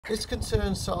This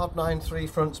concerns Saab 93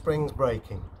 front springs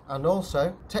braking and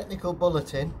also Technical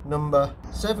Bulletin number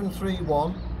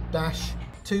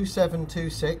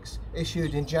 731-2726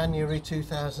 issued in January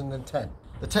 2010.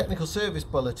 The Technical Service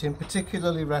Bulletin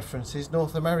particularly references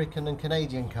North American and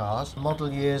Canadian cars,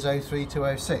 model years 03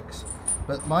 to 06.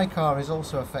 But my car is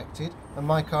also affected, and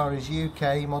my car is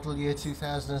UK model year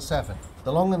 2007.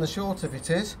 The long and the short of it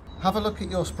is, have a look at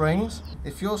your springs.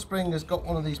 If your spring has got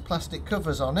one of these plastic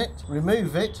covers on it,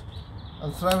 remove it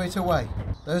and throw it away.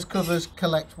 Those covers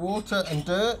collect water and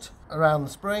dirt around the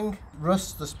spring,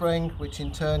 rust the spring, which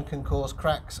in turn can cause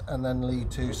cracks and then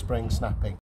lead to spring snapping.